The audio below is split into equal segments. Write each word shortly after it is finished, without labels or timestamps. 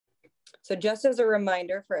So just as a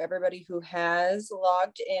reminder for everybody who has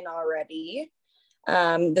logged in already,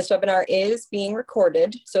 this webinar is being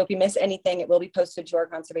recorded. So if you miss anything, it will be posted to our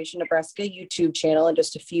Conservation Nebraska YouTube channel in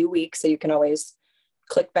just a few weeks. So you can always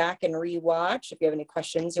click back and rewatch if you have any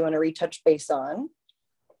questions you want to retouch base on.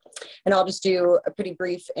 And I'll just do a pretty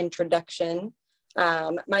brief introduction.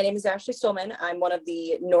 My name is Ashley Stolman. I'm one of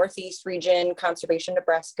the Northeast Region Conservation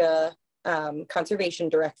Nebraska Conservation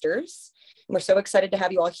Directors. And we're so excited to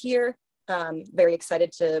have you all here. Very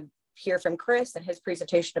excited to hear from Chris and his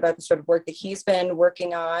presentation about the sort of work that he's been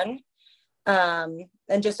working on. And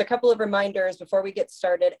just a couple of reminders before we get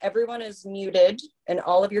started. Everyone is muted and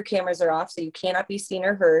all of your cameras are off, so you cannot be seen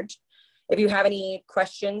or heard. If you have any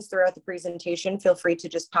questions throughout the presentation, feel free to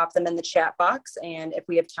just pop them in the chat box. And if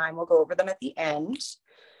we have time, we'll go over them at the end.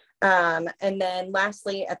 And then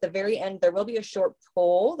lastly, at the very end, there will be a short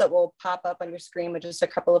poll that will pop up on your screen with just a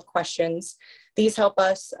couple of questions. These help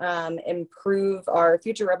us improve our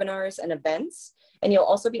future webinars and events. And you'll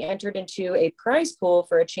also be entered into a prize pool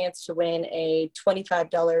for a chance to win a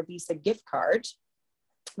 $25 Visa gift card.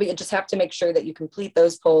 But you just have to make sure that you complete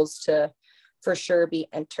those polls to for sure be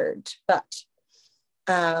entered. But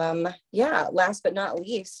yeah, last but not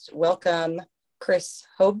least, welcome Chris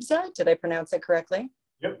Hobza. Did I pronounce it correctly?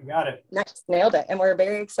 Yep, you got it. Nice, nailed it. And we're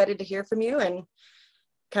very excited to hear from you and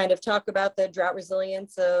kind of talk about the drought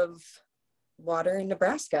resilience of water in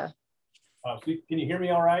Nebraska. So can you hear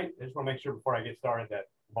me all right? I just want to make sure before I get started that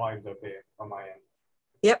volume's okay on my end.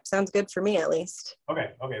 Yep, sounds good for me at least.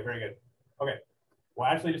 Okay, very good. Okay, well,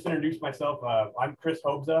 actually just introduce myself. I'm Chris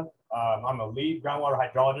Hobza. I'm a lead groundwater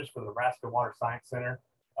hydrologist for the Nebraska Water Science Center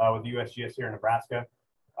with the USGS here in Nebraska.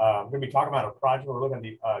 I'm going to be talking about a project where we're looking at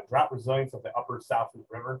the drought resilience of the upper South Loup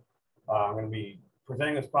River. I'm going to be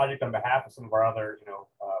presenting this project on behalf of some of our other,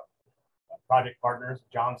 project partners,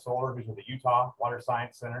 John Solar, who's with the Utah Water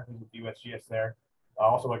Science Center, who's with USGS there. I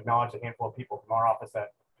also acknowledge a handful of people from our office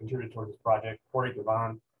that contributed towards this project: Corey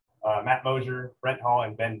Gavon, Matt Mosier, Brent Hall,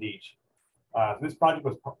 and Ben Deach. So this project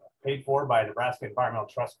was paid for by a Nebraska Environmental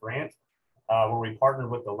Trust grant, where we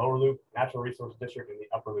partnered with the Lower Loup Natural Resource District and the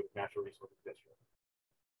Upper Loup Natural Resources District.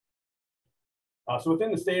 So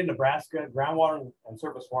within the state of Nebraska, groundwater and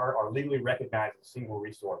surface water are legally recognized as a single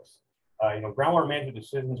resource. Groundwater management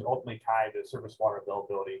decisions are ultimately tied to surface water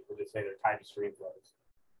availability, or just say they're tied to stream flows.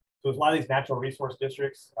 So there's a lot of these natural resource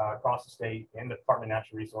districts across the state and the Department of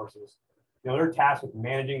Natural Resources. They're tasked with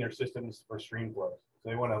managing their systems for stream flows. So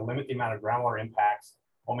they want to limit the amount of groundwater impacts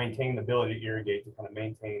while maintaining the ability to irrigate to kind of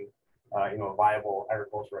maintain, a viable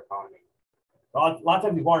agricultural economy. A lot of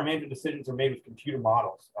times these water management decisions are made with computer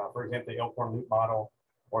models. For example, the Elkhorn Loop model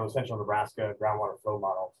or the Central Nebraska groundwater flow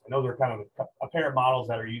models. And those are kind of a pair of models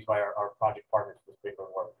that are used by our project partners for this particular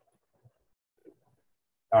work.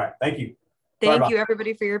 All right, thank you. Thank you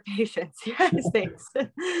everybody for your patience. Yes, thanks.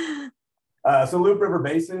 So Loup River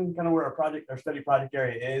Basin, kind of where our study project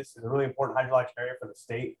area is a really important hydrologic area for the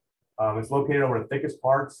state. It's located over the thickest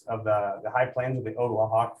parts of the high plains of the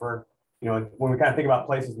Oklahoma Aquifer. When we kind of think about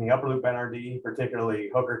places in the Upper Loup NRD, particularly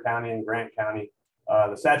Hooker County and Grant County,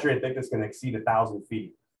 the saturated thickness can exceed 1,000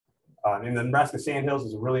 feet. And the Nebraska Sandhills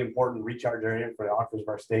is a really important recharge area for the aquifers of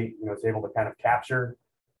our state. It's able to kind of capture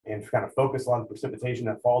and kind of focus on the precipitation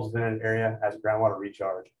that falls within an area as groundwater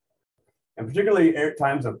recharge. And particularly at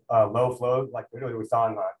times of low flow, like literally we saw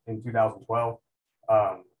in 2012.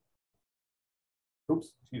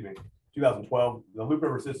 2012, the Loup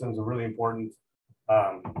River system is really important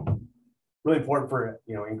for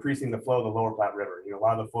increasing the flow of the Lower Platte River. A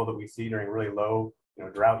lot of the flow that we see during really low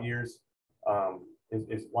drought years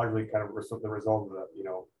is largely kind of the result of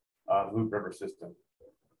the Loup River system.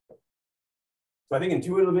 So I think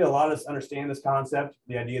intuitively a lot of us understand this concept,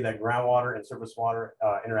 the idea that groundwater and surface water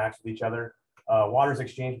interacts with each other. Water is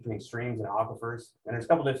exchanged between streams and aquifers, and there's a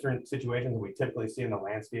couple different situations that we typically see in the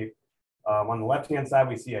landscape. On the left-hand side,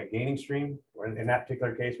 we see a gaining stream, where in that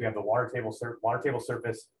particular case, we have the water table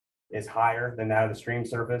surface is higher than that of the stream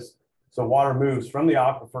surface. So water moves from the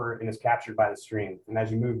aquifer and is captured by the stream. And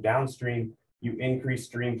as you move downstream, you increase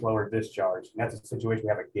stream flow or discharge. And that's a situation we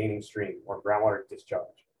have a gaining stream or groundwater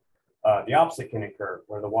discharge. The opposite can occur,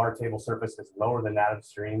 where the water table surface is lower than that of the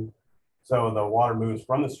stream. So the water moves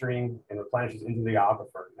from the stream and replenishes into the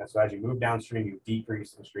aquifer. And so as you move downstream, you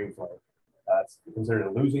decrease the stream flow. It's considered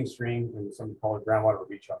a losing stream and something called groundwater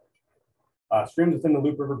recharge. Streams within the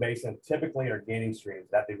Loup River Basin typically are gaining streams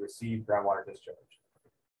that they receive groundwater discharge.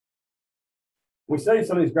 We studied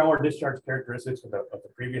some of these groundwater discharge characteristics of the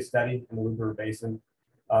previous study in the Loup River Basin.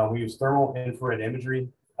 We used thermal infrared imagery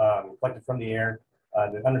collected from the air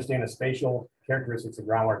to understand the spatial characteristics of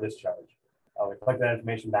groundwater discharge. We collected that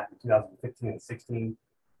information back in 2015 and 16.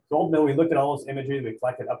 So ultimately, we looked at all this imagery we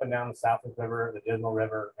collected up and down the South Loup River, the Dismal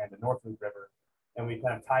River, and the North Loup River, and we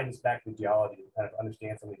kind of tied this back to geology to kind of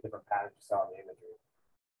understand some of the different patterns we saw in the imagery.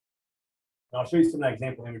 And I'll show you some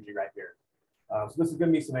example imagery right here. So this is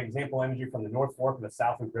going to be some example imagery from the North Fork of the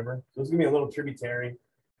South Loup River. So this is going to be a little tributary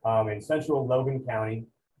in central Logan County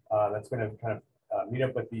that's going to kind of meet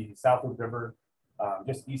up with the South Loup River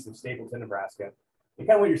just east of Stapleton, Nebraska. And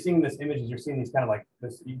kind of what you're seeing in this image is you're seeing these kind of like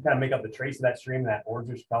this, you can kind of make up the trace of that stream, that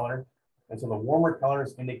orangish color. And so the warmer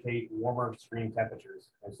colors indicate warmer stream temperatures.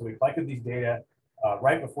 And so we collected these data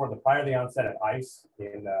right before prior to the onset of ice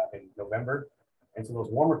in November. And so those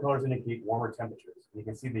warmer colors indicate warmer temperatures. You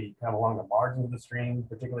can see the kind of along the margins of the stream,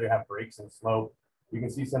 particularly have breaks and slope. You can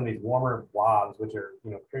see some of these warmer blobs, which are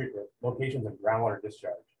locations of groundwater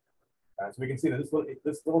discharge. So we can see that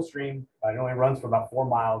this little stream, it only runs for about 4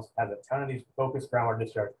 miles, has a ton of these focused groundwater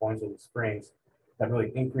discharge points in the springs that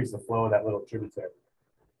really increase the flow of that little tributary.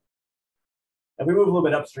 If we move a little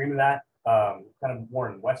bit upstream of that, kind of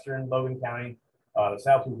more in western Logan County, the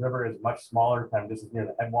South Loup River is much smaller. Kind of this is near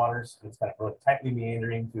the headwaters. It's kind of really tightly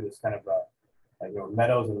meandering through this kind of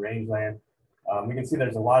meadows and rangeland. We can see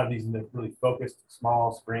there's a lot of these really focused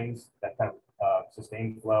small springs that kind of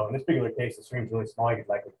sustain flow. In this particular case, the stream's really small. You could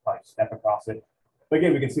likely probably step across it. But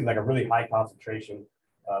again, we can see like a really high concentration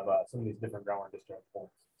of some of these different groundwater discharge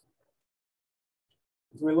points.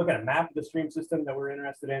 So we look at a map of the stream system that we're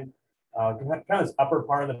interested in. Kind of this upper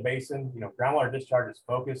part of the basin, groundwater discharge is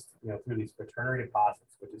focused, through these quaternary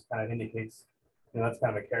deposits, which is kind of indicates, that's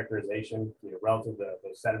kind of a characterization, relative to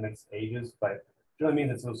those sediments ages, but it really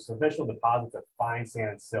means it's those superficial deposits of fine sand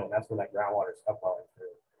and silt. And that's where that groundwater is upwelling through.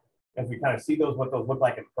 If we kind of see what those look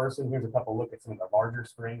like in person, here's a couple look at some of the larger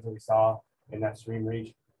springs that we saw in that stream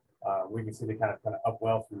reach. We can see they kind of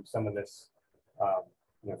upwell through some of this,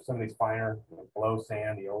 some of these finer below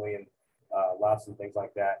sand, aeolian loss and things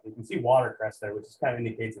like that. You can see watercress there, which kind of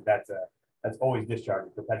indicates that that's always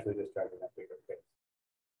discharging, perpetually discharging that bigger case.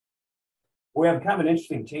 We have kind of an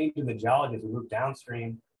interesting change in the geology as we move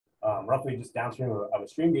downstream, roughly just downstream of a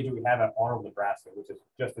stream gauge that we have at Arnold, Nebraska, which is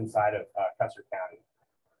just inside of Custer County.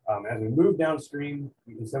 As we move downstream,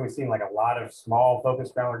 you can see we've seen like a lot of small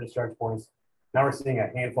focused groundwater discharge points. Now we're seeing a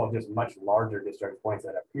handful of just much larger discharge points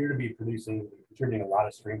that appear to be producing and contributing a lot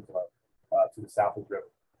of stream flow to the South Loup River.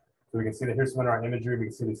 So we can see that here's some of our imagery. We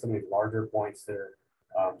can see some of these larger points that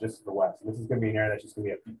are just to the west. And this is going to be an area that's just going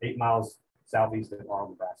to be 8 miles southeast of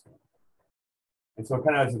Arnold, Nebraska. And so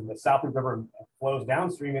kind of as the South Loup River flows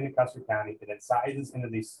downstream into Custer County, it incisors into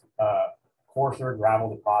these coarser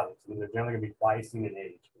gravel deposits. And they're generally going to be Pliocene in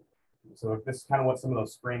age. So this is kind of what some of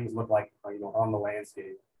those springs look like, on the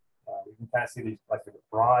landscape. You can kind of see these like a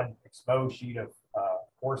broad exposed sheet of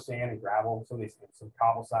coarse sand and gravel. Some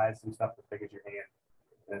cobble size, some stuff as big as your hand.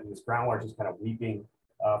 And this groundwater is just kind of weeping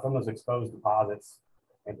from those exposed deposits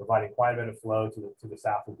and providing quite a bit of flow to the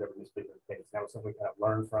South Loup River in this particular case. That was something we kind of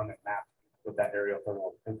learned from and mapped with that aerial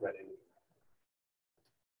thermal infrared imaging.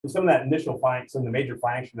 So some of that initial findings, some of the major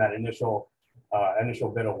findings from that initial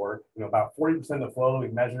bit of work, about 40% of the flow that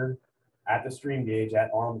we've measured at the stream gauge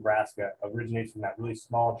at Arnold, Nebraska originates from that really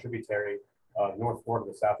small tributary North Fork of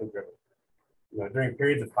the South Loup River. During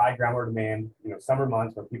periods of high groundwater demand, summer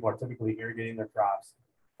months when people are typically irrigating their crops,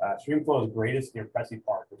 stream flow is greatest near Cressy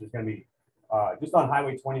Park, which is going to be just on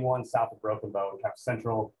Highway 21 south of Broken Bow, kind of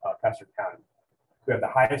central Custer County. We have the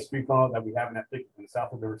highest stream flow that we have in the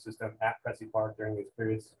South Loup River system at Cressy Park during these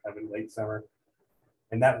periods, kind of in late summer.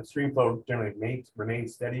 And that stream flow generally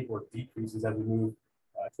remains steady or decreases as we move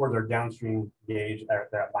towards our downstream gauge there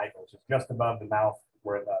at Michael, which is just above the mouth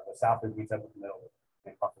where the South Loup meets up with the middle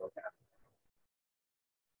in Buffalo County.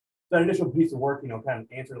 So that initial piece of work, kind of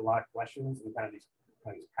answered a lot of questions and kind of these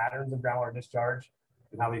patterns of groundwater discharge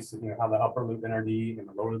and how these, how the upper loop NRD and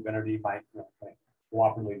the lower loop NRD might kind of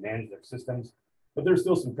cooperatively manage their systems. But there's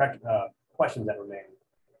still some questions that remain.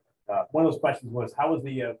 One of those questions was how would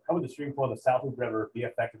the stream flow of the South Loup River be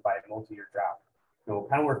affected by a multi-year drought?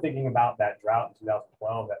 Kind of we're thinking about that drought in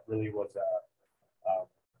 2012 that really was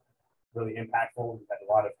really impactful, had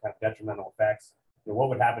a lot of kind of detrimental effects. What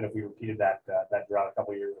would happen if we repeated that drought a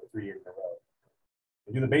couple of years or 3 years in a row?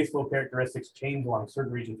 And do the base flow characteristics change along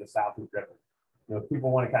certain regions of the South Loup River?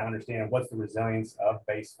 People want to kind of understand what's the resilience of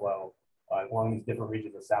base flow along these different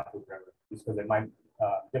regions of South Loup River, just because it might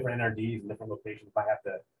different NRDs and different locations might have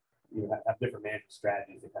to have different management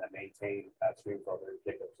strategies to kind of maintain stream flow in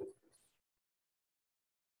particular systems.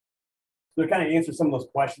 So to kind of answer some of those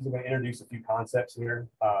questions, I'm going to introduce a few concepts here.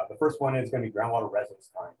 The first one is going to be groundwater residence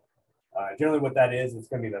time. Generally what that is, it's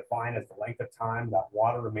going to be defined as the length of time that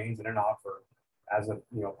water remains in an aquifer as a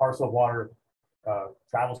parcel of water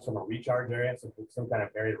travels from a recharge area, so some kind of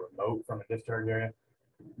area remote from a discharge area,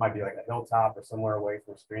 it might be like a hilltop or somewhere away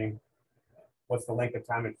from a stream. What's the length of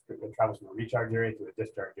time it travels from a recharge area to a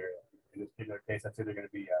discharge area? In this particular case, that's either going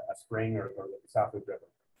to be a spring or the South Loup River.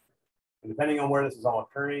 And depending on where this is all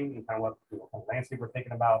occurring and kind of what kind of landscape we're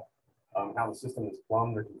thinking about, how the system is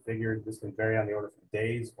plumbed or configured, this can vary on the order from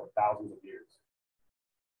days or thousands of years.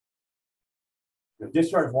 The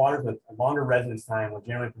discharge waters with a longer residence time will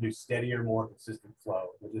generally produce steadier, more consistent flow,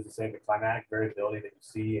 which is to say the climatic variability that you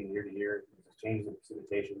see in year to year, changes in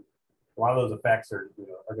precipitation. A lot of those effects are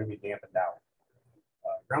going to be dampened out.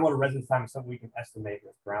 Groundwater residence time is something we can estimate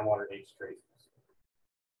with groundwater age tracers.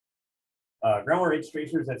 Groundwater age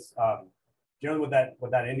tracers, that's generally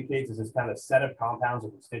what that indicates is this kind of set of compounds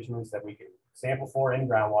or constituents that we can sample for in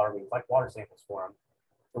groundwater. We can collect water samples for them,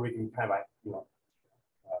 so we can kind of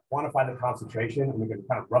quantify the concentration, and we can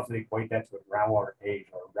kind of roughly equate that to a groundwater age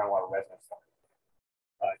or groundwater residence time.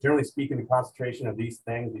 Generally speaking, the concentration of these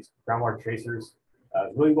things, these groundwater tracers,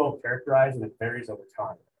 is really well characterized, and it varies over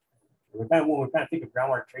time. When we kind of think of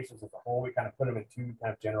groundwater tracers as a whole, we kind of put them in two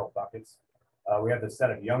kind of general buckets. We have the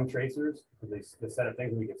set of young tracers, the set of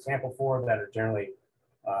things we can sample for that are generally,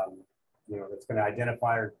 that's going to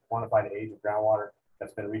identify or quantify the age of groundwater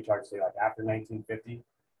that's been recharged, say, like after 1950.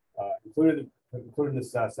 Included in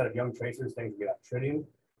this set of young tracers, things we got tritium.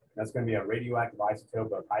 That's going to be a radioactive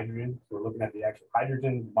isotope of hydrogen. So we're looking at the actual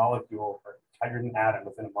hydrogen molecule or hydrogen atom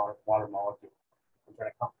within a water molecule. We're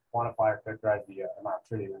trying to quantify or characterize the amount of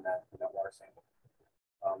tritium in that water sample.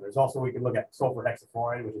 There's also, we can look at sulfur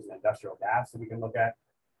hexafluoride, which is an industrial gas that we can look at.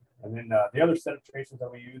 And then the other set of tracers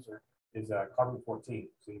that we use is carbon-14.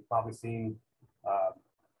 So you've probably seen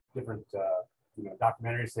different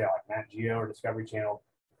documentaries, say like Nat Geo or Discovery Channel.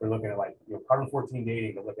 We're looking at like carbon-14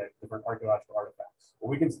 dating to look at different archaeological artifacts. Well,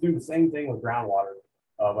 we can do the same thing with groundwater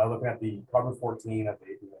by looking at the carbon-14 of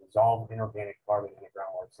the dissolved inorganic carbon in a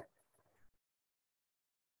groundwater sample.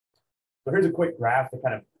 So here's a quick graph to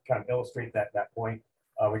kind of illustrate that point.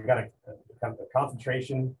 We've got a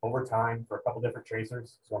concentration over time for a couple different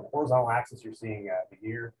tracers. So on the horizontal axis, you're seeing the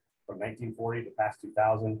year from 1940 to past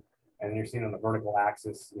 2000, and then you're seeing on the vertical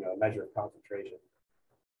axis, a measure of concentration.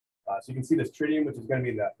 So you can see this tritium, which is going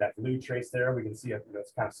to be that blue trace there. We can see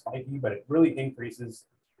it's kind of spiky, but it really increases,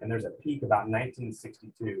 and there's a peak about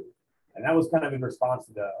 1962. And that was kind of in response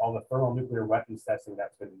to all the thermonuclear weapons testing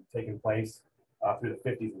that's been taking place through the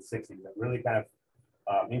 50s and 60s. That really kind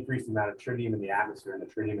of increased the amount of tritium in the atmosphere and the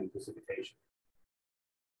tritium in precipitation.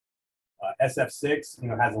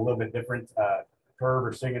 SF6, has a little bit different curve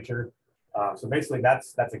or signature. So basically,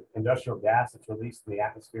 that's an industrial gas that's released in the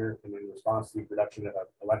atmosphere in response to the production of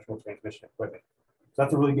electrical transmission equipment. So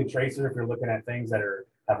that's a really good tracer if you're looking at things that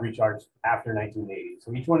have recharged after 1980.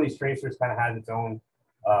 So each one of these tracers kind of has its own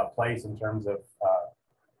place in terms of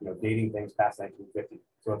dating things past 1950.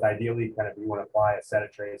 So it's ideally kind of you want to apply a set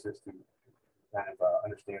of tracers to kind of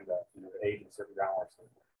understand the age of certain groundwater systems.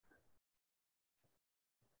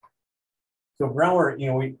 So groundwater,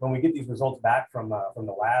 when we get these results back from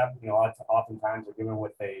the lab, oftentimes they're given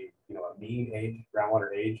with a mean age,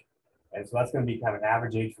 groundwater age, and so that's going to be kind of an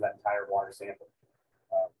average age for that entire water sample.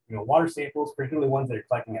 Water samples, particularly ones that are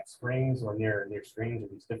collecting at springs or near streams or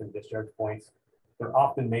these different discharge points, they're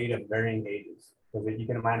often made of varying ages. So that you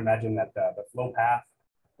can imagine that the flow path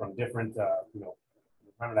from different,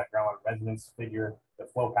 remember that groundwater resonance figure, the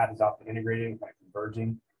flow path is often integrated and kind of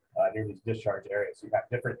converging near these discharge areas. So you have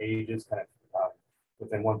different ages kind of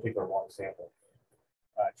within one particular water sample.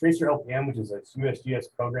 Tracer LPM, which is a USGS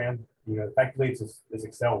program, effectively it's this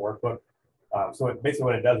Excel workbook. So basically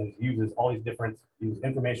what it does is uses all these uses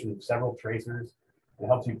information from several tracers and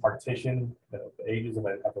helps you partition the ages of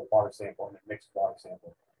a water sample and a mixed water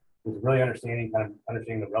sample. It's really understanding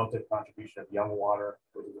the relative contribution of young water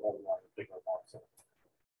versus old water in a particular water sample.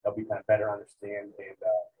 Help you kind of better understand and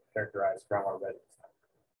characterize groundwater residence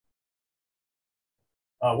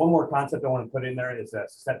time. One more concept I want to put in there is a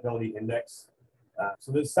susceptibility index.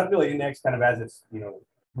 So the susceptibility index, kind of as it's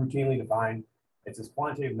routinely defined, it's this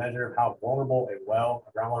quantitative measure of how vulnerable a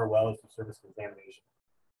groundwater well is to surface contamination.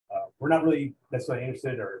 We're not really necessarily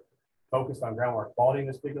interested or focused on groundwater quality in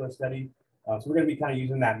this particular study. So we're going to be kind of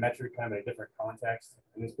using that metric kind of in a different context.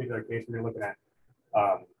 In this particular case, we're looking at,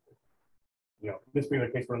 in this particular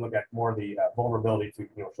case, we're going to look at more of the vulnerability to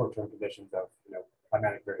short-term conditions of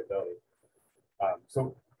climatic variability.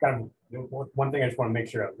 So kind of one thing I just want to make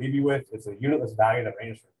sure I leave you with, it's a unitless value that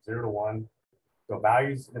ranges from 0 to 1. So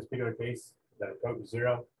values in this particular case that approach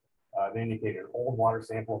 0, they indicate an old water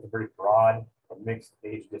sample with a very broad mixed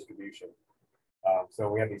age distribution. So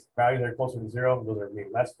we have these values that are closer to 0, those are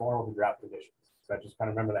being less vulnerable to drought conditions. So just kind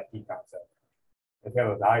of remember that key concept. If we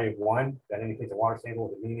have a value of 1, that indicates a water sample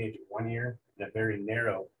with a mean age of 1 year and a very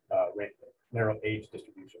narrow age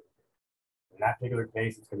distribution. In that particular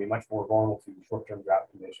case, it's going to be much more vulnerable to short-term drought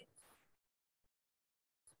conditions.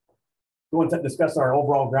 We want to discuss our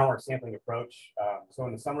overall groundwater sampling approach. So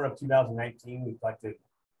in the summer of 2019, we collected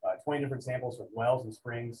 20 different samples from wells and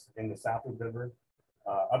springs in the South Loup River,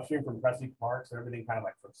 upstream from Presque Park, so everything kind of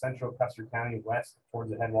like from central Custer County west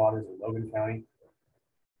towards the headwaters in Logan County.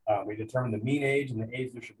 We determined the mean age and the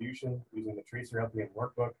age distribution using the Tracer LPN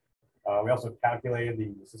workbook. We also calculated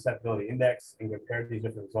the susceptibility index and compared these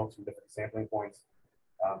different results from different sampling points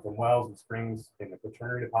from wells and springs in the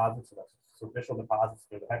quaternary deposits, so that's superficial deposits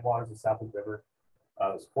near the headwaters of the South Loup River,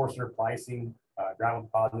 those coarser Pliocene gravel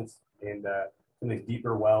deposits, and some of these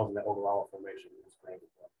deeper wells in the overall formation in the springs.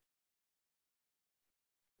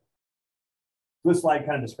 This slide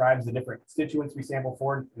kind of describes the different constituents we sample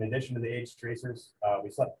for. In addition to the age tracers,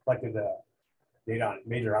 we collected data on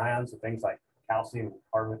major ions, so things like calcium,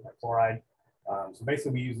 carbonate, and chloride. So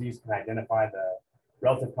basically, we use these to identify the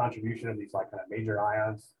relative contribution of these like kind of major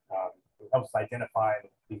ions. It helps us identify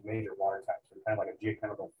these major water types, so kind of like a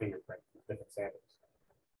geochemical fingerprint with different samples.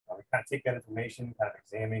 We kind of take that information, kind of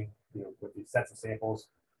examine, with these sets of samples,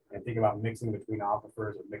 and think about mixing between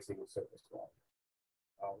aquifers or mixing with surface water.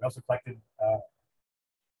 We also collected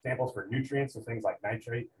samples for nutrients, so things like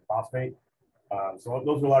nitrate and phosphate. So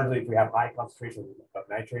those are largely, if we have high concentrations of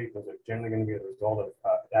nitrate, those are generally going to be the result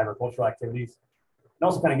of agricultural activities. It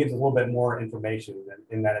also kind of gives us a little bit more information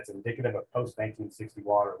in that it's indicative of post-1960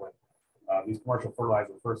 water when these commercial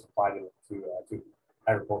fertilizers were first applied to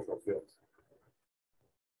agricultural fields.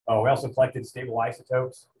 We also collected stable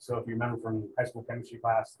isotopes. So if you remember from high school chemistry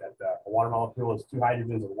class that a water molecule is 2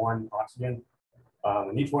 hydrogens and 1 oxygen.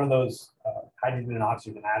 And each one of those hydrogen and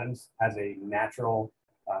oxygen atoms has a natural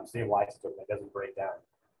stable isotope that doesn't break down.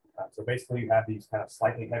 So basically you have these kind of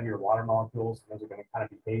slightly heavier water molecules. Those are going to kind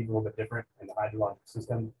of behave a little bit different in the hydrologic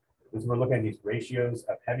system. Because we're looking at these ratios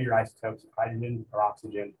of heavier isotopes of hydrogen or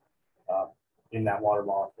oxygen in that water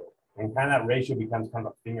molecule. And kind of that ratio becomes kind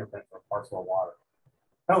of a fingerprint for a parcel of water.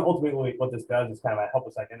 Kind of ultimately what this does is kind of help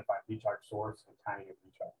us identify discharge source and timing of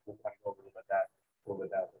discharge. We'll kind of go over a little bit that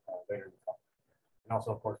later in the talk. And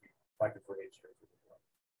also, of course, we collected for age tracers as well.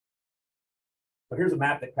 So here's a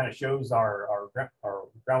map that kind of shows our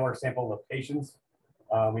groundwater sample locations.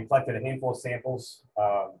 We collected a handful of samples.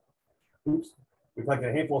 We collected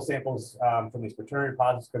a handful of samples from these quaternary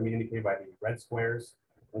deposits, going to be indicated by the red squares.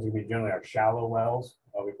 Those are going to be generally our shallow wells.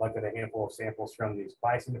 We collected a handful of samples from these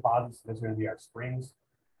Pliocene deposits. Those are going to be our springs,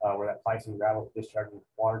 where that Pliocene gravel is discharging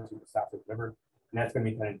water to the South Loup River. And that's going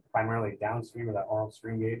to be kind of primarily downstream of that Arnold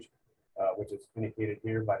stream gauge, which is indicated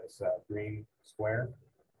here by this green square.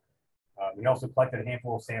 We also collected a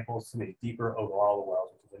handful of samples from the deeper overall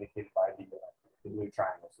wells, which is indicated by the blue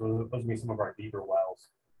triangle. So those will be some of our deeper wells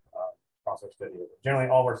across our study. Generally,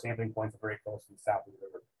 all of our sampling points are very close to the South Loup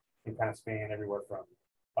River and kind of span everywhere from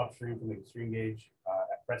upstream from the stream gauge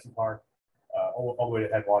at Presque Park all the way to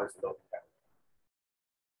headwaters in Logan County.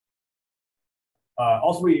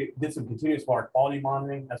 Also, we did some continuous water quality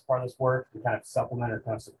monitoring as part of this work to kind of supplement or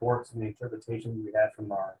kind of support some of the interpretations we had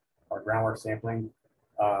from our groundwater sampling.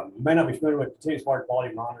 You might not be familiar with what continuous water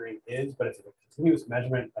quality monitoring is, but it's a continuous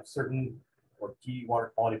measurement of certain or key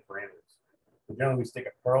water quality parameters. So generally, we stick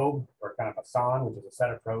a probe or kind of a SON, which is a set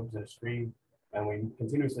of probes in a stream, and we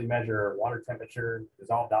continuously measure water temperature,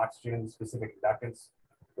 dissolved oxygen, specific conductance,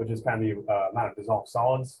 which is kind of the amount of dissolved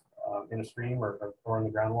solids in a stream or in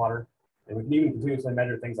the groundwater. And we can even continuously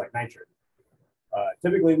measure things like nitrate.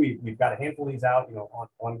 Typically, we've got a handful of these out,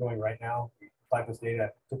 ongoing right now. We collect this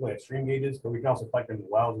data typically at stream gauges, but we can also collect them in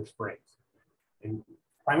wells or springs. And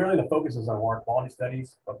primarily, the focus is on water quality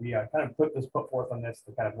studies, but we kind of put forth on this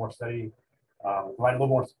to kind of more study, provide a little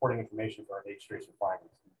more supporting information for our age tracer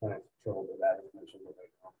findings. Kind of show a little bit of that information a little bit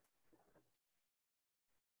more.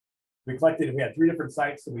 We had 3 different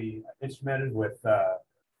sites that we instrumented with, where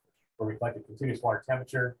we collected continuous water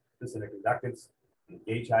temperature, specific conductance, and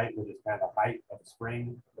gauge height, which is kind of the height of the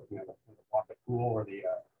spring, the pool or the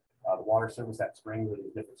water surface at spring with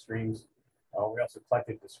these different streams. We also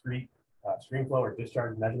collected discrete stream flow or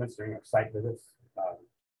discharge measurements during our site visits,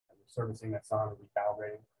 servicing that SON and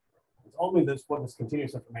recalibrating. It's ultimately what this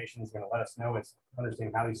continuous information is going to let us know is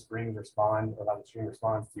understanding how these springs respond or how the stream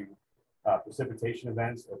responds to precipitation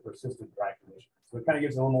events or persistent dry conditions. So it kind of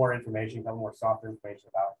gives a little more information, a little more softer information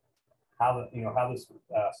about how this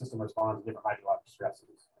system responds to different hydrologic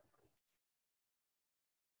stresses.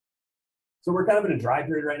 So we're kind of in a dry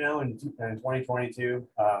period right now in 2022,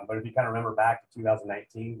 but if you kind of remember back to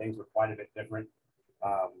 2019, things were quite a bit different.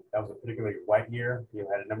 That was a particularly wet year. You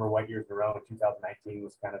had a number of wet years in a row. 2019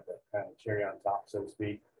 was kind of the cherry on top, so to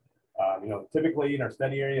speak. Typically in our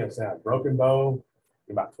study area, it's a broken bow,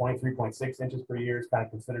 about 23.6 inches per year is kind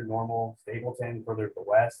of considered normal. Stapleton, further to the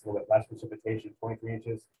west, a little bit less precipitation, 23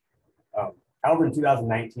 inches. However, in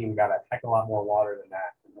 2019, we got a heck of a lot more water than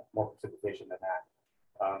that, more precipitation than that.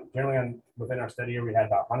 Generally, within our study area, we had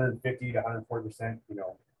about 150 to 140%,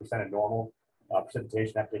 percent of normal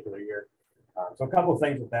precipitation that particular year. So a couple of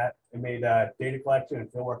things with that. It made data collection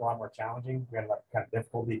and field work a lot more challenging. We had a lot kind of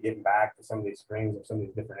difficulty getting back to some of these springs or some of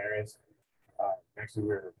these different areas. As we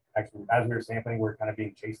were sampling, we were kind of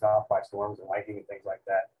being chased off by storms and lightning and things like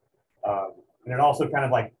that. And it also kind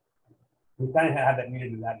of like, we kind of had that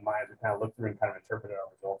needed that in mind as we kind of looked through and kind of interpreted our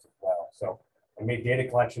results as well. So it made data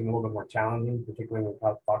collection a little bit more challenging, particularly when we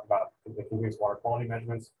talk about the continuous water quality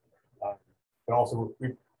measurements. But also,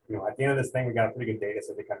 at the end of this thing, we got a pretty good data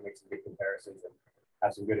set to kind of make some good comparisons and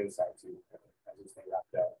have some good insights as this thing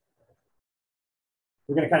wrapped up.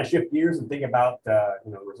 We're going to kind of shift gears and think about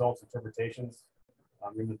results, interpretations.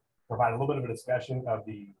 I'm going to provide a little bit of a discussion of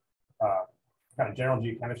the kind of general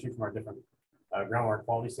geochemistry from our different groundwater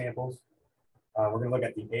quality samples. We're going to look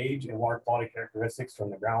at the age and water quality characteristics from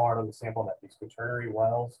the groundwater of the sample at these quaternary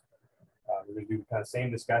wells. We're going to do kind of same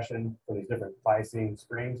discussion for these different Pliocene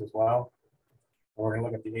springs as well. And we're going to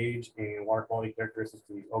look at the age and water quality characteristics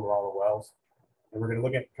to these overall wells. And we're going to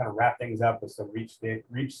look at kind of wrap things up with some reach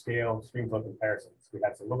scale stream flow comparisons. We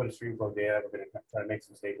had a little bit of stream flow data. We're going to try to make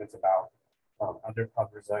some statements about how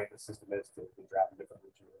resilient the system is to drought in different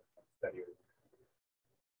regions of study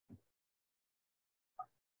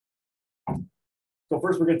area. So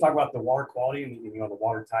first, we're going to talk about the water quality and the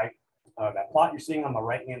water type. That plot you're seeing on the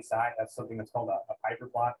right-hand side, that's something that's called a Piper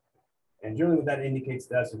plot. And generally, what that indicates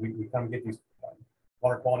to us is we come and get these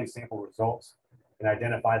water quality sample results and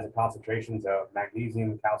identifies the concentrations of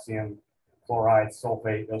magnesium, calcium, chloride,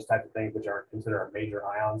 sulfate, those types of things, which are considered our major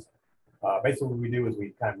ions. Basically, what we do is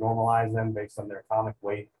we kind of normalize them based on their atomic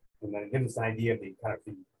weight, and then it gives us an idea of the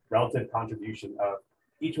relative contribution of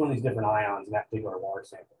each one of these different ions in that particular water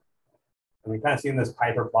sample. And we kind of see in this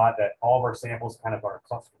Piper plot that all of our samples kind of are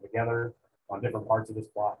clustered together on different parts of this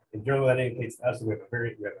plot. And generally, what that indicates to us is we have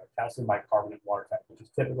a calcium bicarbonate water type, which is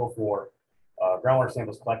typical for groundwater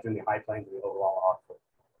samples collected in the high plains of the overall aquifer.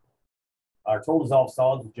 Our total dissolved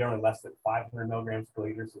solids is generally less than 500 milligrams per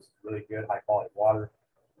liter, so this is really good, high quality water.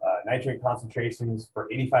 Nitrate concentrations for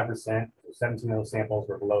 85%, so 17 of those samples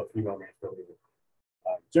were below 3 milligrams per liter.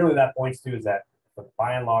 Generally, that points to is that,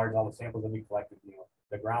 by and large, all the samples that we collected,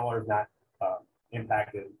 the groundwater is not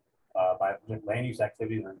impacted by land use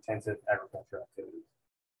activities or intensive agricultural activities.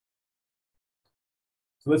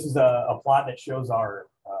 So this is a plot that shows our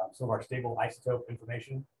some of our stable isotope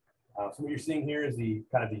information. So what you're seeing here is the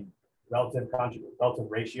relative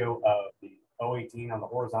ratio of the O18 on the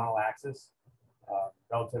horizontal axis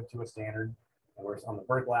relative to a standard. And whereas on the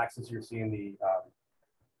vertical axis, you're seeing the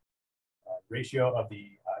ratio of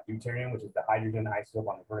the deuterium, which is the hydrogen isotope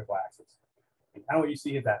on the vertical axis. And kind of what you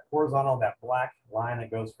see is that horizontal, that black line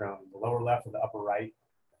that goes from the lower left to the upper right,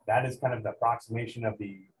 that is kind of the approximation of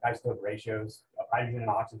the isotope ratios of hydrogen and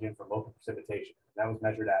oxygen for local precipitation. And that was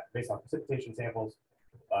measured based on precipitation samples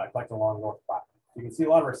collected along North Platte. You can see a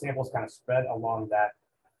lot of our samples kind of spread along that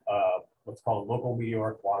what's called a local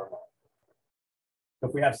meteoric waterline. So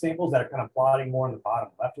if we have samples that are kind of plotting more in the bottom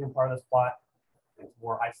left-hand part of this plot, it's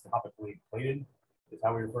more isotopically plated, is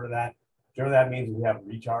how we refer to that. Generally, that means we have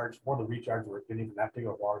recharge. More of the recharge we're getting from that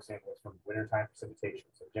particular water sample is from wintertime precipitation.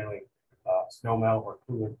 So generally, snow melt or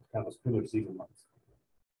cooler, kind of those cooler season months.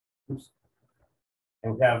 Oops.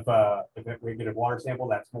 And we have, if we get a water sample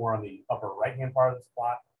that's more on the upper right-hand part of this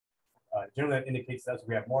plot, generally that indicates that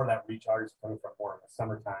we have more of that recharge coming from more of a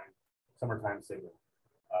summertime signal.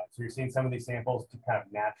 So you're seeing some of these samples to kind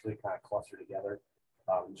of naturally kind of cluster together.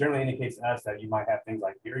 Generally indicates to us that you might have things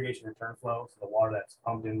like irrigation return flow, so the water that's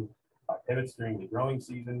pumped in pivots during the growing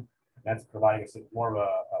season. That's providing us more of a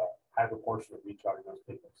high proportion of recharge in those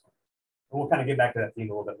pivots. And we'll kind of get back to that theme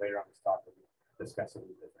a little bit later on this talk when we discuss some of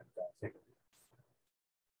the different samples.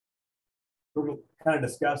 We're going to kind of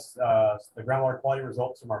discuss the groundwater quality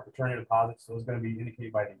results from our quaternary deposits. So it's going to be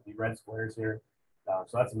indicated by the red squares here.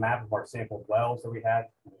 So that's a map of our sampled wells that we had.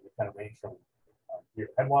 We kind of range from near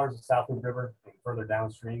headwaters of South Loup River and further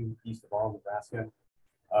downstream east of all Nebraska.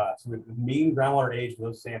 So the mean groundwater age for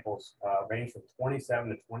those samples range from 27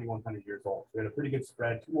 to 2100 years old. So we had a pretty good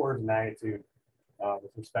spread, 2 orders of magnitude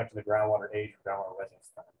with respect to the groundwater age or groundwater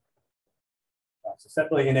residence time. So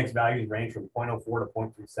separately, index values range from 0.04 to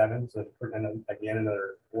 0.37. So again,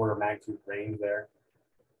 another order of magnitude range there.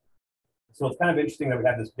 So it's kind of interesting that we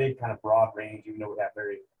have this big kind of broad range, even though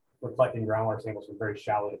we're collecting groundwater samples from very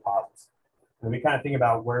shallow deposits. And we kind of think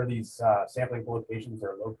about where these sampling locations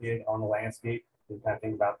are located on the landscape. We kind of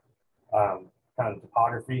think about kind of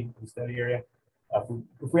topography in the study area.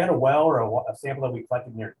 If we had a well or a sample that we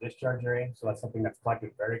collected near a discharge area, so that's something that's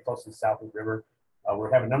collected very close to the South Loup River, we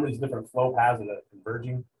have a number of these different flow paths that are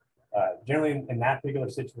converging. Generally, in that particular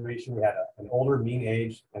situation, we had an older mean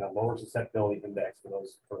age and a lower susceptibility index for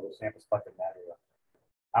those samples collected in that area.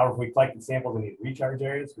 However, if we collected samples in these recharge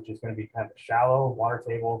areas, which is going to be kind of a shallow water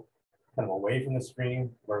table, kind of away from the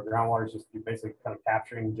stream, where groundwater is just basically kind of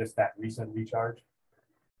capturing just that recent recharge.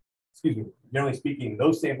 Excuse me. Generally speaking,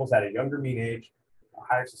 those samples had a younger mean age, a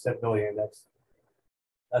higher susceptibility index.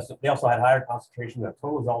 They also had higher concentrations of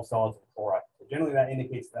total dissolved solids and chloride. So generally, that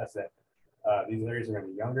indicates to us that these areas are going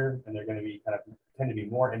to be younger, and they're going to be tend to be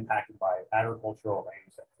more impacted by agricultural land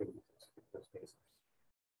use activities in those cases.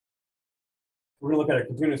 We're going to look at our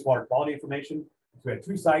continuous water quality information. So we had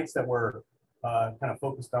 2 sites that were kind of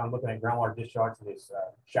focused on looking at groundwater discharge in these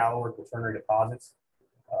shallower quaternary deposits.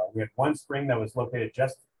 We had one spring that was located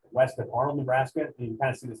just west of Arnold, Nebraska. You can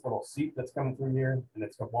kind of see this little seep that's coming through here, and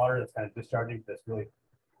it's got water that's kind of discharging this really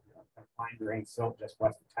fine grained silt just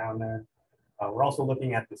west of town there. We're also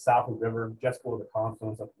looking at the South Loup River just below the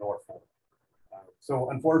confluence of the North Fork.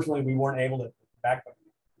 So unfortunately, we weren't able to back up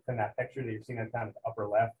in that picture that you're seeing at kind of the upper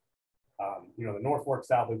left. You know, the North Fork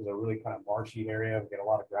South Loup is a really kind of marshy area. We get a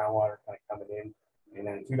lot of groundwater kind of coming in. And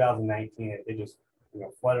then in 2019, it just, you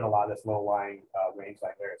know, flooded a lot of this low-lying range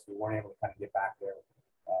like there. So we weren't able to kind of get back there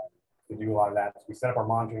to do a lot of that. So we set up our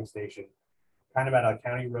monitoring station kind of at a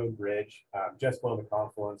county road bridge, just below the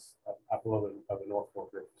confluence up below the North Fork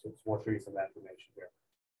River. So we'll show you some of that information here.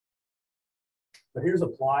 So here's a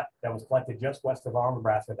plot that was collected just west of Arnold,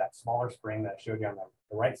 Nebraska, that smaller spring that I showed you on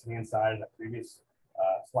the right-hand side of the previous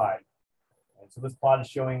slide. And so this plot is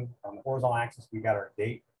showing on the horizontal axis, we got our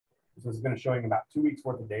date. So this is going to showing about 2 weeks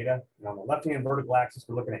worth of data. And on the left-hand vertical axis,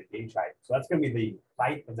 we're looking at gauge height. So that's going to be the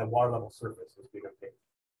height of the water level surface, this big okay.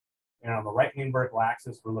 And on the right-hand vertical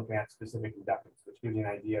axis, we're looking at specific conductance, which gives you an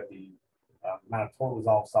idea of the amount of total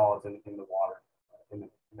dissolved solids in the water, in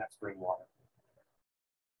that spring water.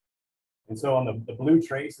 And so on the blue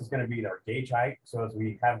trace is going to be our gauge height. So as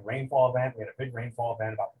we have rainfall event, we had a big rainfall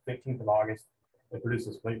event about the 15th of August. It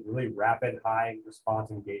produces really rapid high response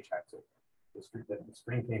in gauge height. So the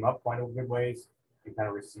spring came up quite a good ways and kind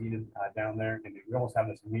of receded down there. And we almost have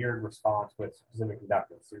this mirrored response with specific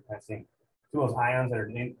conductance. So you're kind of seeing some of those ions that are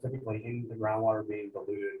typically in the groundwater being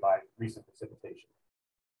diluted by recent precipitation.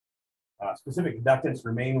 Specific conductance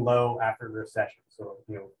remain low after the recession. So,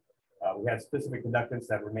 you know, we had specific conductance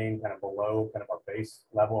that remain kind of below kind of our base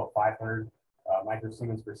level of 500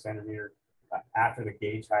 microsiemens per centimeter after the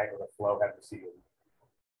gauge height or the flow had receded.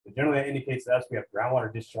 So generally, that indicates to us we have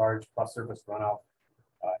groundwater discharge plus surface runoff.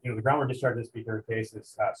 You know, the groundwater discharge in this particular case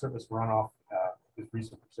is surface runoff is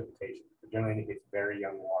recent precipitation. It generally indicates very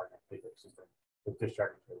young water in that particular system with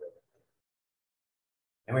discharging to the river.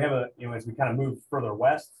 And we have a, you know, as we kind of move further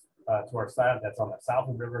west to our side, that's on the South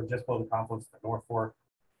Loup River, just below the confluence of the North Fork.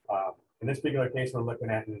 In this particular case, we're looking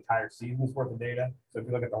at an entire season's worth of data. So if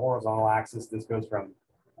you look at the horizontal axis, this goes from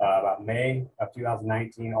about May of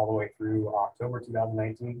 2019 all the way through October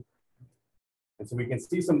 2019. And so we can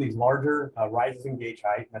see some of these larger rises in gauge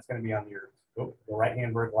height. That's going to be on the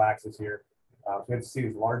right-hand vertical axis here. So we have to see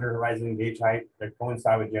these larger rises in gauge height. They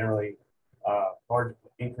coincide with generally large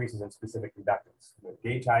increases in specific conductance. With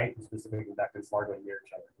gauge height and specific conductance largely near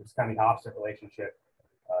each other. It's kind of the opposite relationship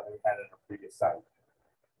that we had in our previous site.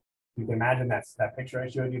 You can imagine that picture I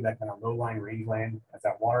showed you, that kind of low-lying rangeland, that's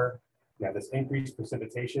that water. You have this increased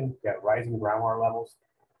precipitation, you have rising groundwater levels.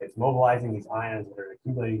 It's mobilizing these ions that are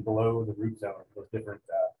accumulating below the root zone, those different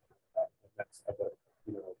of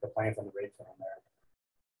the plants on the rate zone there.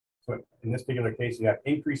 So in this particular case, you have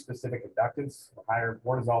increased specific conductance,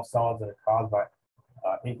 more dissolved solids that are caused by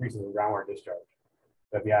increases in groundwater discharge.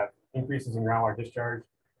 So if you have increases in groundwater discharge,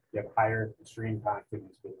 you have higher stream connectivity in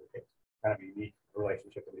this particular case. Kind of a unique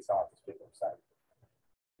relationship that we saw at this particular site.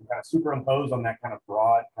 And kind of superimposed on that kind of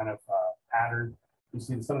broad kind of pattern, you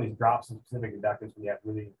see some of these drops in specific conductance when you have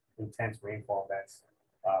really intense rainfall events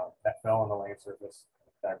that fell on the land surface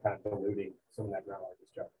that are kind of diluting some of that groundwater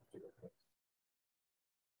discharge.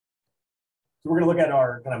 So we're going to look at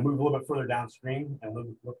our kind of move a little bit further downstream and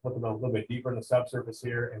look a little bit deeper in the subsurface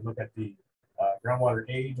here and look at the groundwater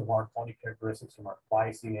age and water quality characteristics from our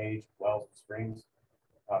Pliocene age wells and springs.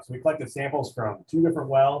 So we collected samples from 2 different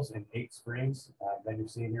wells and 8 springs that you're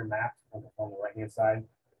seeing here mapped on the right-hand side.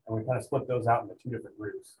 And we kind of split those out into 2 different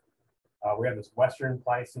groups. We have this Western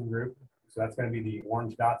Pliocene group. So that's going to be the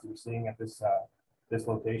orange dots that you're seeing at this this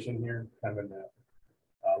location here, kind of in the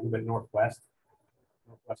a little bit northwestern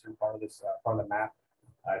part of this part of the map.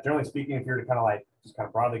 Generally speaking, if you were to kind of like just kind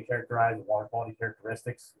of broadly characterize the water quality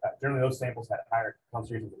characteristics, generally those samples had higher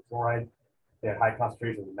concentrations of chloride, they had high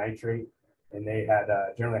concentrations of nitrate, and they had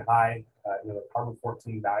generally high, the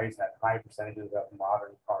carbon-14 values had high percentages of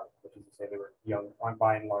modern carbon, which is to say they were young,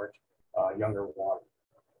 by and large, younger water.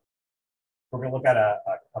 We're going to look at a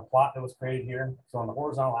plot that was created here. So on the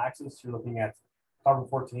horizontal axis, you're looking at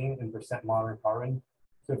carbon-14 in percent modern carbon.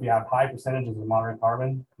 So if you have high percentages of modern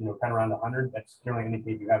carbon, kind of around 100, that's generally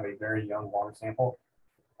indicate you have a very young water sample.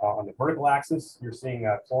 On the vertical axis, you're seeing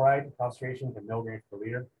chloride concentration in milligrams per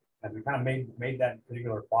liter. As we kind of made that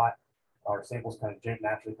particular plot, our samples kind of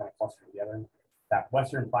naturally kind of cluster together. That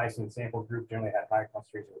Western Pleistocene sample group generally had higher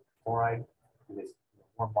concentration of chloride, and this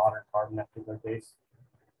more modern carbon in that particular case.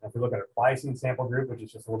 And if we look at our Pleistocene sample group, which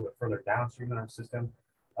is just a little bit further downstream in our system,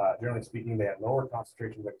 generally speaking, they had lower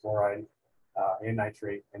concentrations of chloride and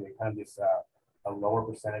nitrate, and they kind of just a lower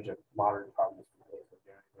percentage of modern carbon.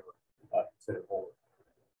 They were considered older.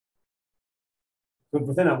 So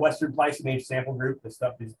within a Western Pleistocene age sample group, the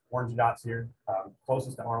stuff, these orange dots here,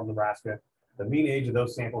 closest to Arnold, Nebraska, the mean age of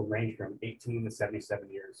those samples range from 18 to 77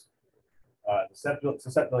 years. The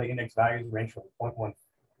susceptibility index values range from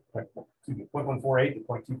 0.148 to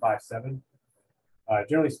 0.257.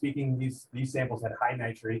 Generally speaking, these samples had high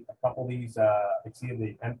nitrate. A couple of these exceeded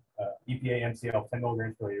the EPA MCL 10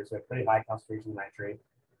 milligrams per liter, so a pretty high concentration of nitrate.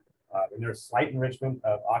 And there's slight enrichment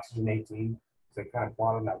of oxygen 18, so kind of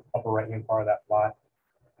plotted in that upper right-hand part of that plot.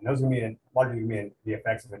 And those are going to be largely going to be the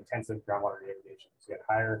effects of intensive groundwater irrigation. So you get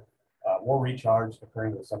higher, more recharge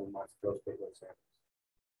occurring in the summer months for those particular samples.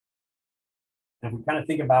 And if we kind of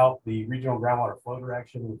think about the regional groundwater flow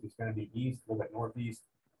direction, which is going to be east, a little bit northeast,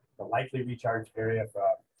 the likely recharge area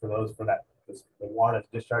for the water that's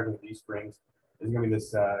discharging with these springs is going to be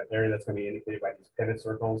this area that's going to be indicated by these pivot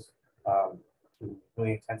circles,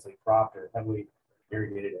 really intensely cropped or heavily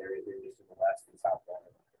irrigated areas here just in the west and south corner.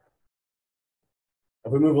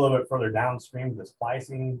 If we move a little bit further downstream, this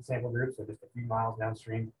Pleistocene sample group, so just a few miles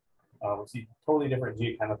downstream, we see totally different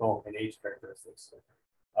geochemical and age characteristics.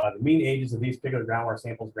 The mean ages of these particular groundwater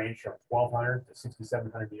samples range from 1,200 to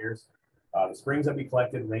 6,700 years. The springs that we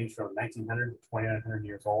collected range from 1,900 to 2,900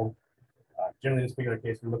 years old. Generally, in this particular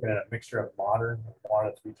case, we're looking at a mixture of modern water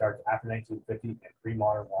that's recharged after 1950 and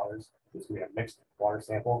pre-modern waters. This will be a mixed water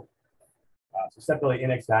sample. Susceptibility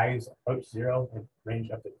index values approach 0 and range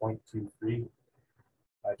up to 0.23.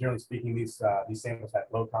 Generally speaking, these samples have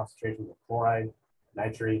low concentrations of chloride,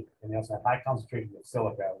 nitrate, and they also have high concentrations of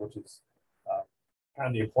silica, which is kind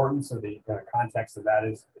of the importance of the kind of context of that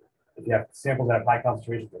is if you have samples that have high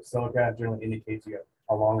concentrations of silica, generally indicates you have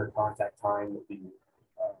a longer contact time with the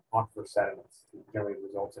aquifer sediments. It generally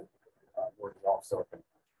results in more dissolved silica.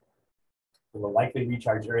 So the likely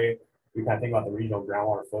recharge area, we kind of think about the regional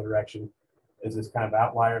groundwater flow direction, is this kind of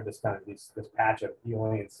outlier, this this patch of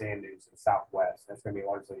Himalayan sand dunes in the southwest. That's going to be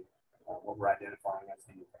largely what we're identifying as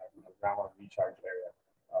the groundwater recharge area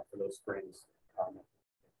for those springs.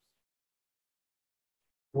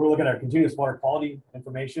 We're looking at our continuous water quality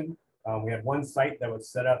information. We had one site that was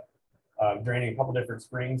set up draining a couple different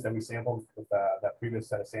springs that we sampled with that previous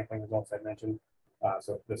set of sampling results I mentioned.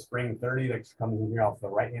 So the spring 30 that's coming in here off the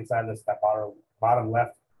right-hand side of this, that bottom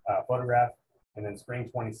left photograph, and then spring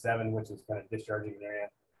 27, which is kind of discharging an area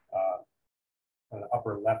on the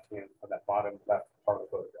upper left-hand of that bottom left part of the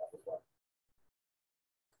photograph as well.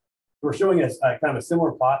 We're showing us kind of a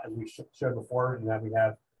similar plot as we showed before, in that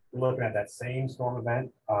we're looking at that same storm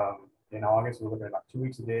event in August. We're looking at about 2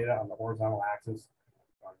 weeks of data on the horizontal axis.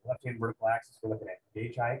 On the left-hand vertical axis, we're looking at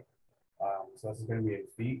gauge height. So this is going to be in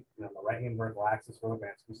feet. And on the right-hand vertical axis, we're looking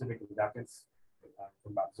at specific conductance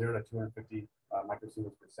from about 0 to 250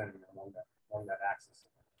 microsieverts per centimeter along that axis.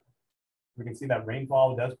 We can see that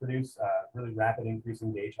rainfall does produce really rapid increase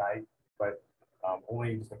in gauge height, but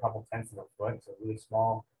only just a couple tenths of a foot, so really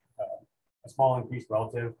small, a small increase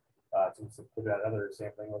relative to that other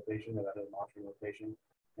sampling location or that other monitoring location.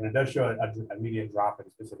 And it does show a immediate drop in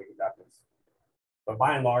specific conductance. But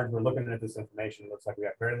by and large, we're looking at this information. It looks like we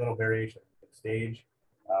have very little variation in stage,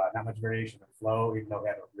 not much variation in flow, even though we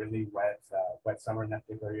had a really wet summer in that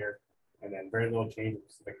particular year, and then very little change in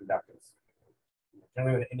specific conductance.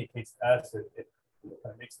 Generally, what it indicates to us, it kind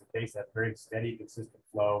of makes the case that very steady, consistent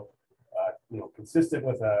flow, consistent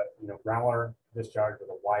with a groundwater discharge with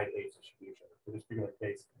a wide age distribution. For this particular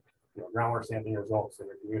case, groundwater sampling results and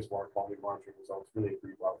the continuous water quality monitoring results really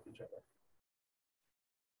agree well with each other.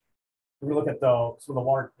 We look at some of the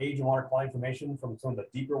water age and water quality information from some of the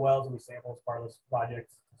deeper wells that we sample as part of this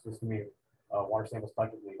project. So this can be water samples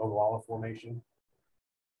collected in the Ogallala Formation.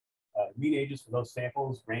 Mean ages for those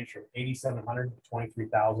samples range from 8,700 to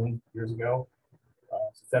 23,000 years ago.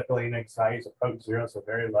 Susceptibility index values approach 0, so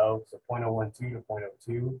very low, so 0.012 to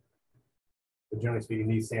 0.02. But generally speaking,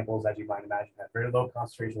 these samples, as you might imagine, have very low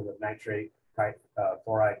concentrations of nitrate,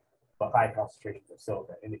 chloride, but high concentrations of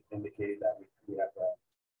silica, indicating that we have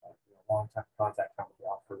a long time contact time with the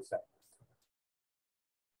aquifer sediments.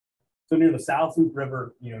 So near the South Loup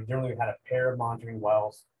River, generally we had a pair of monitoring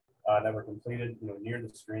wells that were completed, near the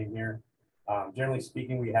stream here. Generally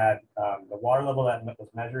speaking, we had the water level that was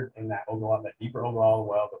measured in that deeper Ogallala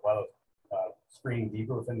well, the well screened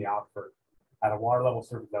deeper within the aquifer, had a water level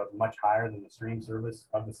surface that was much higher than the stream surface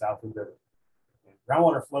of the South Loup River. And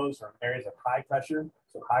groundwater flows from areas of high pressure,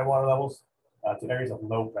 so high water levels, to areas of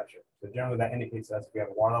low pressure. So generally that indicates to us if we have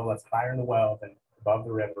a water level that's higher in the well than above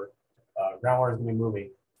the river, groundwater is going to be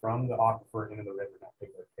moving from the aquifer into the river in that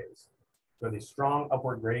particular case. So these strong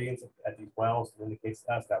upward gradients at these wells indicates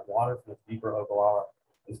to us that water from the deeper Ogallala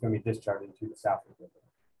is going to be discharged into the South Loup River.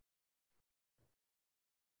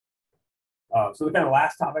 So the kind of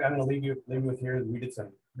last topic I'm going to leave you with here is we did some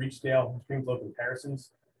reach scale stream flow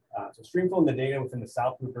comparisons. So stream flow in the data within the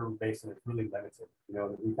South Loup River basin is really limited. We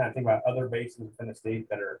kind of think about other basins within the state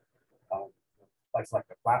that are like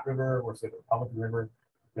the Platte River or say the Republican River.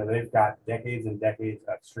 They've got decades and decades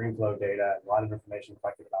of stream flow data, a lot of information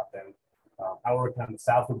collected about them. However, kind of the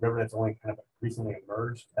South Loup River that's only kind of recently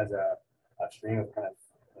emerged as a stream of kind of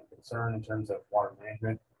concern in terms of water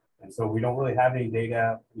management. And so we don't really have any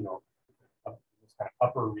data, this kind of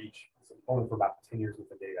upper reach, so only for about 10 years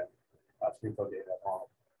worth of data, stream flow data at all.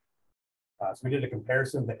 So we did a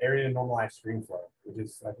comparison of the area normalized stream flow, which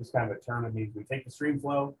is just kind of a term that means we take the stream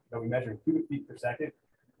flow that we measure in cubic feet per second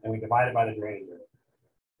and we divide it by the drainage area.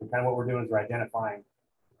 And kind of what we're doing is we're identifying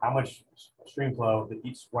how much stream flow that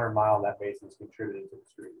each square mile of that basin is contributing to the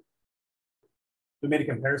stream. We made a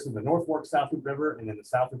comparison of the North Fork South Loup River and then the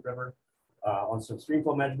South Loup River on some stream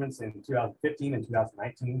flow measurements in 2015 and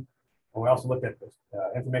 2019. And we also looked at the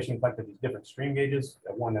information collected at these different stream gauges.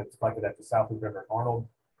 One that's collected at the South Loup River in Arnold,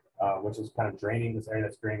 which is kind of draining this area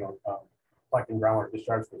that's draining, collecting groundwater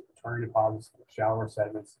discharge with quaternary deposits, shallower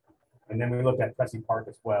sediments. And then we looked at Cressy Park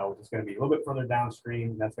as well, which is going to be a little bit further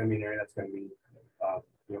downstream. That's going to be an area that's going to be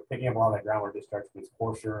picking up a lot of that groundwater discharge from these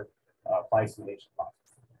coarser Pleistocene deposits.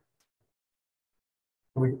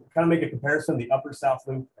 So we kind of make a comparison of the upper South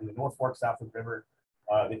Loup and the North Fork South Loup River.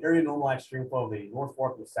 The area normalized stream flow of the North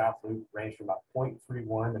Fork and the South Loup range from about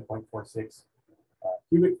 0.31 to 0.46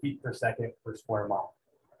 cubic feet per second per square mile.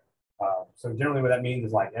 So generally what that means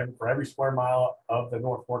is like for every square mile of the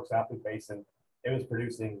North Fork South Loup Basin, it was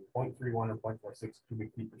producing 0.31 or 0.46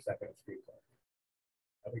 cubic feet per second of stream flow.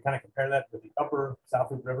 If we kind of compare that with the upper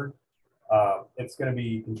South Loup River, it's going to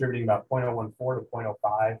be contributing about 0.014 to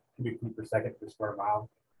 0.05 cubic feet per second per square mile.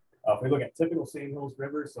 If we look at typical sandhills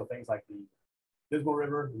rivers, so things like the Dismal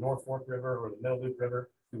River, the North Fork River, or the Middle Loup River,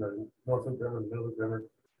 the North Loup River, the Middle Loup River,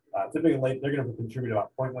 typically they're going to contribute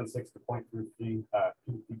about 0.16 to 0.33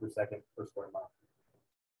 cubic feet per second per square mile,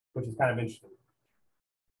 which is kind of interesting.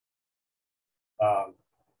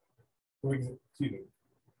 Excuse me.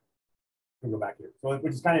 Go back here. So,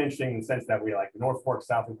 which is kind of interesting in the sense that we the North Fork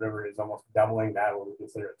South Loup River is almost doubling that what we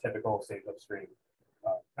consider a typical sandhill stream.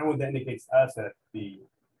 And what that indicates to us that the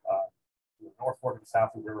North Fork and South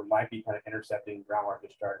Loup River might be kind of intercepting groundwater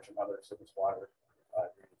discharge from other surface water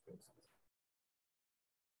drainage basins.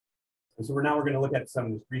 And so we're going to look at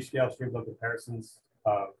some reach scale stream flow comparisons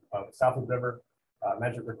of the South Loup River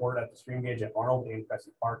measured recorded at the stream gauge at Arnold and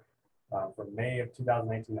Cressy Park from May of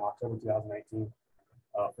 2019 to October 2019.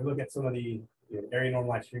 If we look at some of the area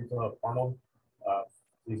normalized stream flow of Arnold,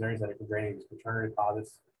 these areas that are draining these quaternary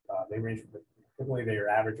deposits, they range from typically they are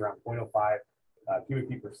average around 0.05 cubic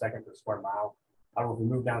feet per second per square mile. However, if we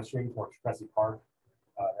move downstream towards Cressy Park,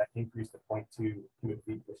 that increased to 0.2 cubic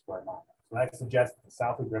feet per square mile. So that suggests that the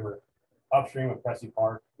South Loup River upstream of Cressy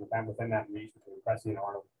Park, and within that reach between Cressy and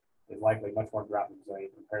Arnold, is likely much more drought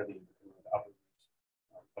resilient compared to the upper reach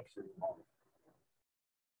upstream of Arnold.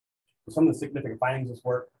 So some of the significant findings of this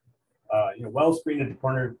work, well screened and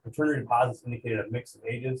quaternary deposits indicated a mix of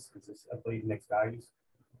ages, consistently mixed values.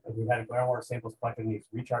 As we had groundwater samples collected in these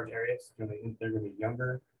recharge areas, they're going to be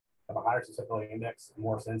younger, have a higher susceptibility index, and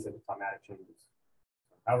more sensitive to climatic changes.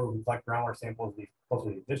 However, we collect groundwater samples these closer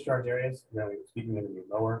to the discharge areas, generally speaking, they're going to be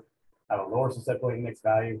lower, have a lower susceptibility index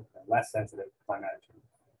value, and less sensitive to climatic changes.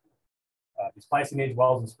 These Pleistocene age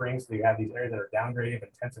wells and springs, so you have these areas that are downgraded of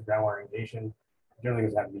intensive groundwater irrigation. Generally,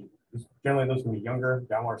 those can be younger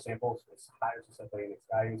groundwater samples with higher susceptibility index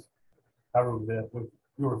values. However, with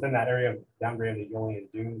were within that area of downgrade of the Ionian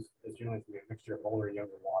dunes, it's generally going to be a mixture of older and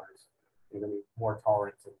younger waters. They're going to be more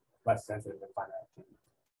tolerant and less sensitive to climate change.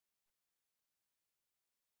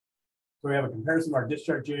 So we have a comparison of our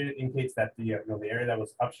discharge area. It indicates that the the area that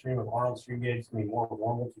was upstream of Arnold Stream Gauge is going to be more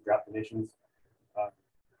vulnerable to drought conditions.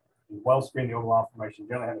 Well screened, the overall formation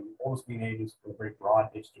generally have the oldest mean ages with a very broad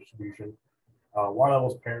age distribution. Water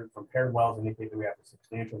levels from paired wells indicate that we have a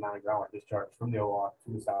substantial amount of groundwater discharge from the OR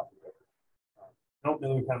to the South Loup River.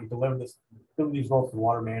 Ultimately, we kind of deliver these roles to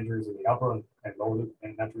water managers in the upper and lower Loup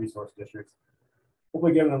and natural resource districts.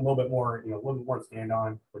 Hopefully, giving them a little bit more, a little bit more to stand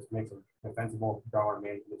on, which makes them defensible groundwater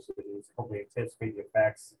management decisions. Hopefully, anticipate the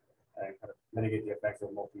effects and kind of mitigate the effects of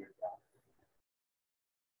a multi-year drought.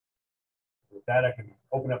 With that, I can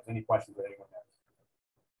open up to any questions that anyone has.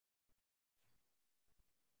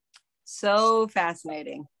 So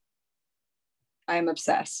fascinating. I'm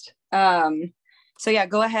obsessed. So yeah,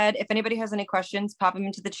 go ahead. If anybody has any questions, pop them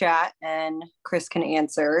into the chat and Chris can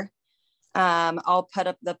answer. I'll put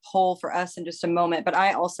up the poll for us in just a moment, but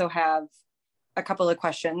I also have a couple of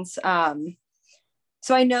questions.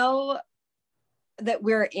 So I know that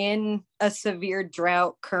we're in a severe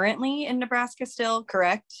drought currently in Nebraska still,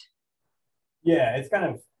 correct? Yeah, it's kind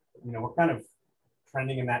of, we're kind of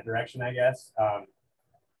trending in that direction, I guess.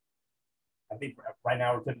 I think right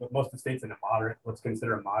now we're typically, most of the states in a moderate, what's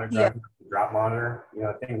considered a moderate drought monitor.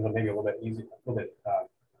 Things are maybe a little bit easy, a little bit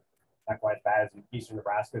not quite as bad as in eastern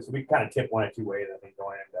Nebraska. So we kind of tip one of two ways, I think,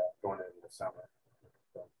 going into the summer.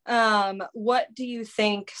 So. What do you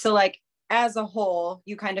think? So like as a whole,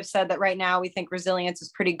 you kind of said that right now we think resilience is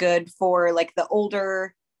pretty good for like the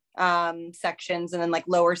older sections, and then like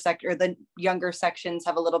lower sector, the younger sections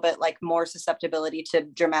have a little bit like more susceptibility to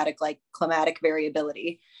dramatic like climatic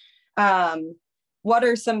variability. What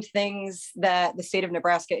are some things that the state of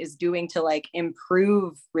Nebraska is doing to like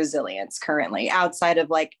improve resilience currently outside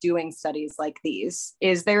of like doing studies like these?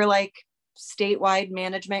 Is there like statewide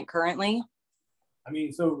management currently? I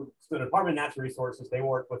mean, so the Department of Natural Resources, they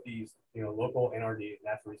work with these, local NRDs,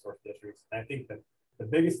 natural resource districts. And I think that the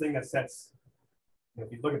biggest thing that sets,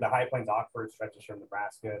 if you look at the High Plains Aquifer stretches from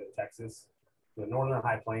Nebraska to Texas, the northern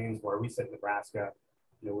High Plains where we sit in Nebraska,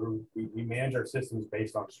 we manage our systems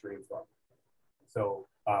based on stream flow. So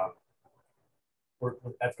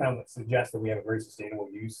that's kind of what suggests that we have a very sustainable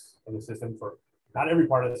use of the system for not every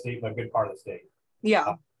part of the state, but a good part of the state.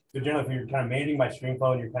 Yeah. So generally, if you're kind of managing by stream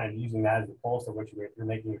flow and you're kind of using that as the pulse of which you're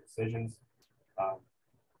making your decisions,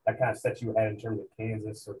 that kind of sets you ahead in terms of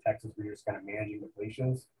Kansas or Texas, where you're just kind of managing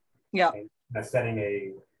depletions. Yeah. And kind of setting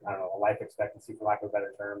a life expectancy, for lack of a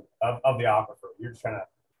better term, of the aquifer. You're just trying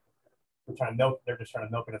to milk. They're just trying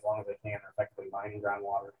to milk it as long as they can, or effectively mining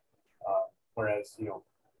groundwater. Whereas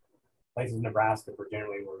places in Nebraska, where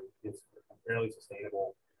it's fairly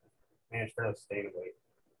sustainable, managed fairly sustainably.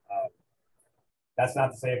 That's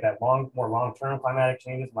not to say if that more long-term climatic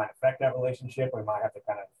changes might affect that relationship. We might have to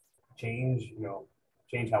kind of change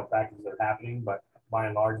how practices are happening. But by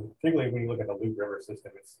and large, particularly when you look at the Loup River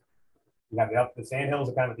system, you have the sand hills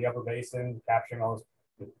are kind of at the upper basin, capturing all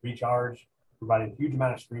this recharge, providing a huge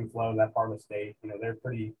amount of stream flow in that part of the state. They're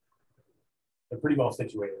pretty well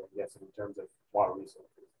situated, I guess, in terms of water resources.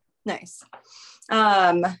 Nice.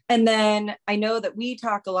 And then I know that we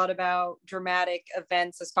talk a lot about dramatic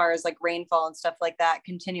events as far as like rainfall and stuff like that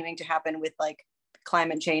continuing to happen with like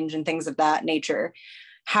climate change and things of that nature.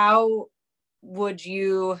 How would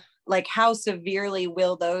you how severely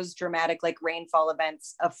will those dramatic like rainfall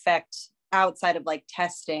events affect outside of like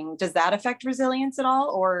testing? Does that affect resilience at all?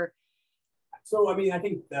 Or so I mean, I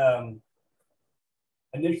think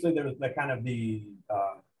initially there was the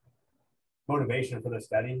motivation for the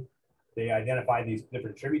study. They identified these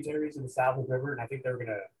different tributaries of the South Loup River, and I think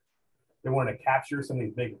they wanted to capture some of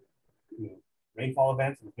these big rainfall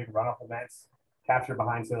events and big runoff events, capture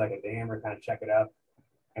behind say like a dam or kind of check it up,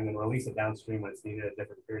 and then release it downstream when it's needed at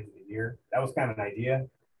different periods of the year. That was kind of an idea.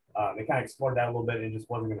 They kind of explored that a little bit, and it just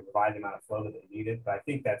wasn't going to provide the amount of flow that they needed. But I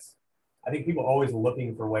think people are always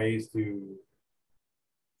looking for ways to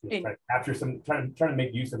try to capture trying to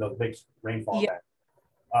make use of those big rainfall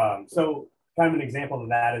events. So kind of an example of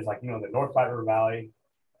that is the North Platte River Valley,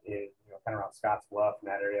 kind of around Scotts Bluff in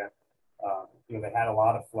that area. They had a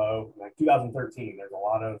lot of flow. Like 2013, there's a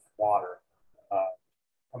lot of water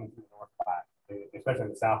coming through the North Platte, especially in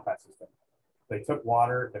the South Platte system. They took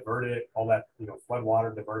water, diverted it, all that flood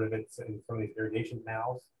water, diverted it in some of these irrigation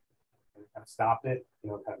canals, and kind of stopped it.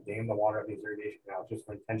 Kind of dammed the water of these irrigation canals just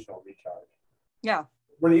for intentional recharge. Yeah.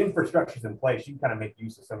 Where the infrastructure is in place, you can kind of make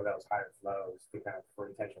use of some of those higher flows to kind of for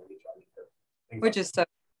intentional recharge. Which is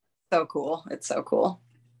so cool. It's so cool.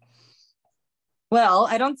 Well,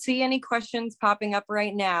 I don't see any questions popping up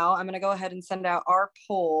right now. I'm going to go ahead and send out our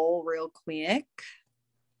poll real quick.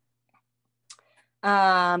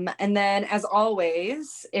 And then as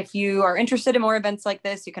always, if you are interested in more events like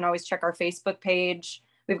this, you can always check our Facebook page.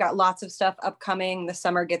 We've got lots of stuff upcoming. The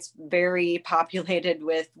summer gets very populated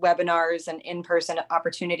with webinars and in-person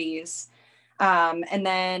opportunities. And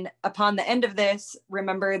then upon the end of this,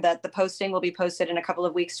 remember that the posting will be posted in a couple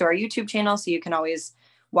of weeks to our YouTube channel, so you can always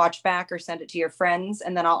watch back or send it to your friends.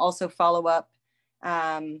 And then I'll also follow up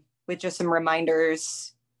with just some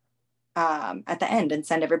reminders at the end and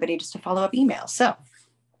send everybody just a follow-up email. So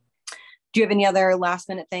do you have any other last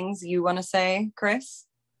minute things you want to say, Chris?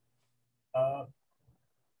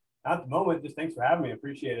 At the moment, just thanks for having me.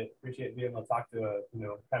 Appreciate it. Appreciate being able to talk to a,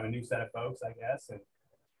 kind of a new set of folks, I guess, and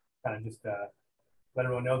kind of just let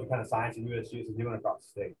everyone know the kind of science and USGS is doing across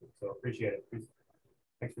the state. So appreciate it.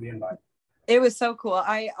 Thanks for the invite. It was so cool.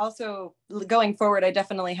 I also, going forward, I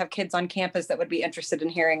definitely have kids on campus that would be interested in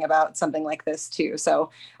hearing about something like this too.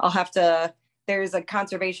 So I'll have to, there's a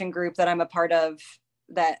conservation group that I'm a part of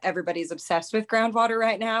that everybody's obsessed with groundwater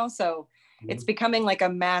right now. So it's becoming like a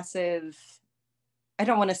massive, I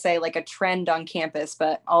don't want to say like a trend on campus,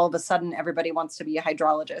 but all of a sudden everybody wants to be a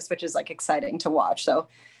hydrologist, which is like exciting to watch. So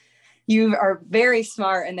you are very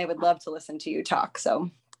smart and they would love to listen to you talk. So.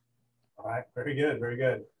 All right. Very good. Very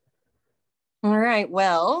good. All right,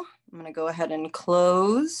 well, I'm going to go ahead and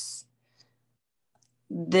close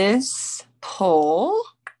this poll.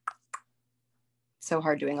 So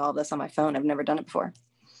hard doing all this on my phone. I've never done it before.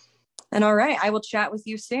 And all right, I will chat with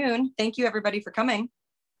you soon. Thank you, everybody, for coming.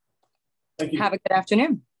 Thank you. Have a good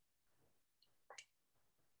afternoon.